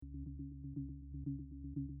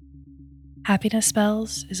Happiness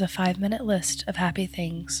Spells is a 5-minute list of happy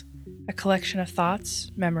things, a collection of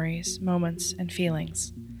thoughts, memories, moments, and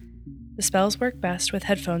feelings. The spells work best with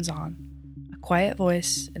headphones on, a quiet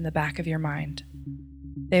voice in the back of your mind.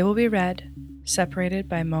 They will be read, separated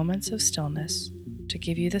by moments of stillness, to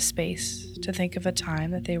give you the space to think of a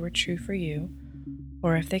time that they were true for you,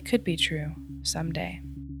 or if they could be true someday.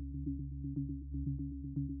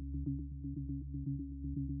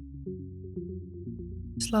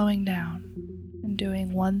 Slowing down and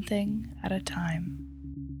doing one thing at a time.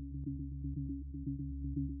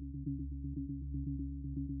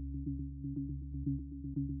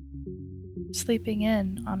 Sleeping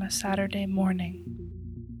in on a Saturday morning.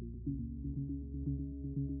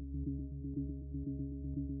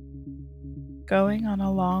 Going on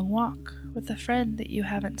a long walk with a friend that you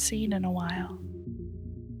haven't seen in a while.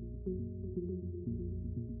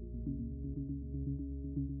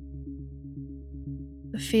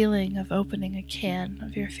 The feeling of opening a can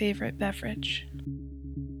of your favorite beverage.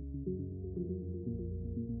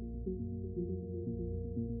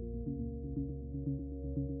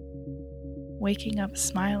 Waking up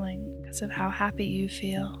smiling because of how happy you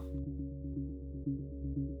feel.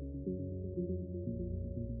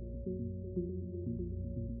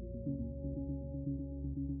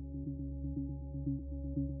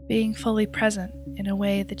 Being fully present in a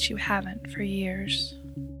way that you haven't for years.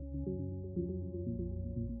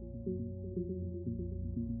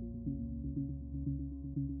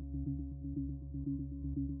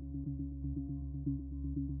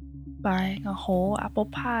 Buying a whole apple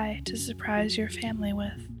pie to surprise your family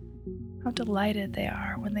with. How delighted they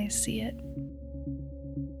are when they see it.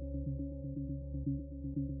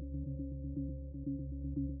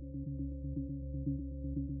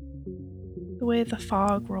 The way the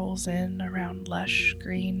fog rolls in around lush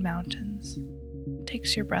green mountains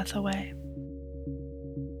takes your breath away.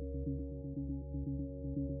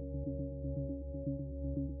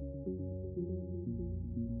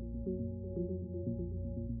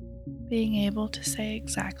 Being able to say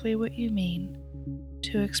exactly what you mean,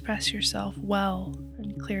 to express yourself well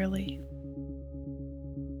and clearly.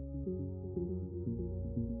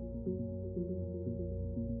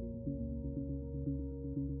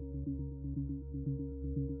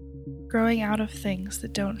 Growing out of things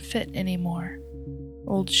that don't fit anymore.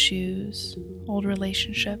 Old shoes, old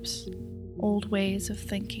relationships, old ways of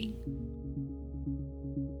thinking.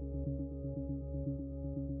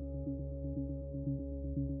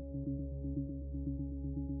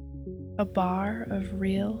 A bar of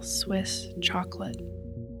real Swiss chocolate.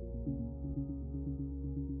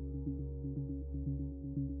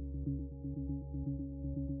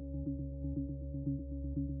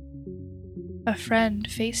 A friend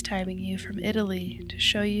FaceTiming you from Italy to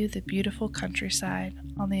show you the beautiful countryside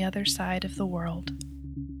on the other side of the world.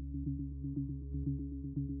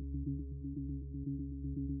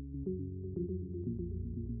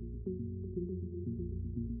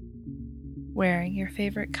 Wearing your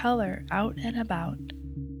favorite color out and about.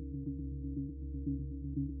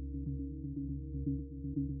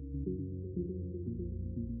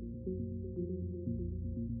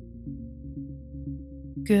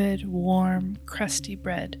 Good, warm, crusty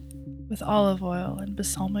bread with olive oil and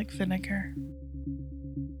balsamic vinegar.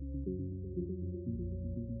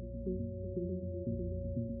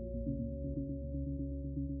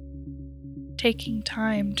 Taking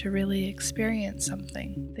time to really experience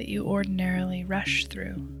something that you ordinarily rush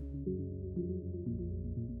through.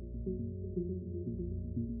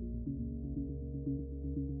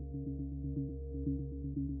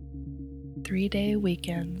 Three-day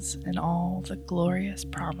weekends and all the glorious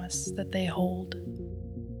promise that they hold.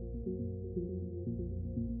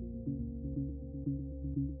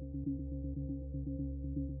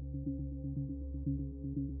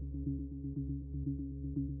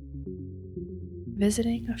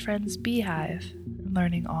 Visiting a friend's beehive and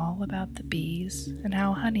learning all about the bees and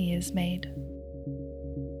how honey is made.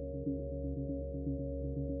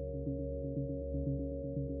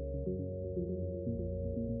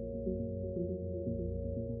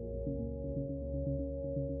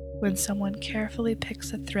 When someone carefully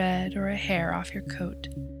picks a thread or a hair off your coat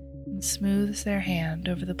and smooths their hand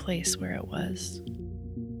over the place where it was.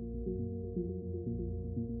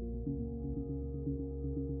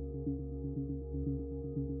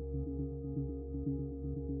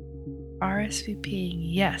 RSVPing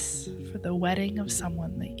yes for the wedding of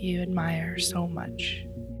someone that you admire so much,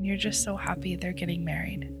 and you're just so happy they're getting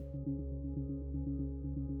married.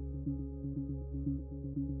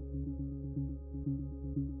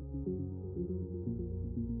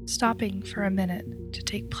 Stopping for a minute to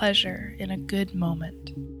take pleasure in a good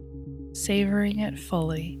moment. savoring it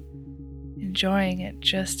fully, enjoying it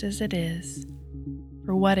just as it is,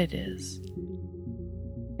 for what it is,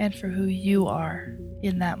 and for who you are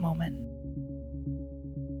in that moment.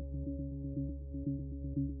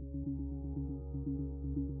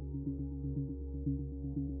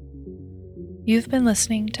 You've been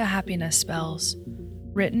listening to Happiness Spells,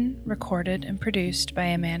 written, recorded, and produced by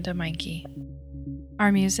Amanda Meinke.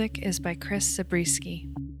 Our music is by Chris Zabriskie.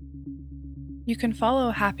 You can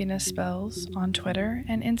follow Happiness Spells on Twitter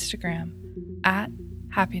and Instagram at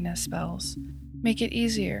Happiness Spells. Make it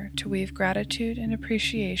easier to weave gratitude and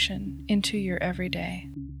appreciation into your everyday.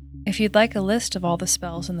 If you'd like a list of all the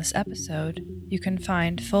spells in this episode, you can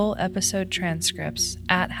find full episode transcripts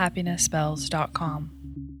at happinessspells.com.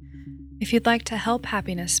 If you'd like to help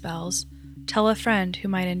Happiness Spells, tell a friend who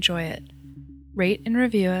might enjoy it. Rate and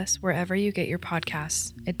review us wherever you get your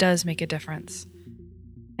podcasts. It does make a difference.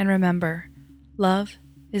 And remember, love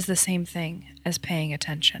is the same thing as paying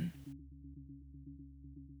attention.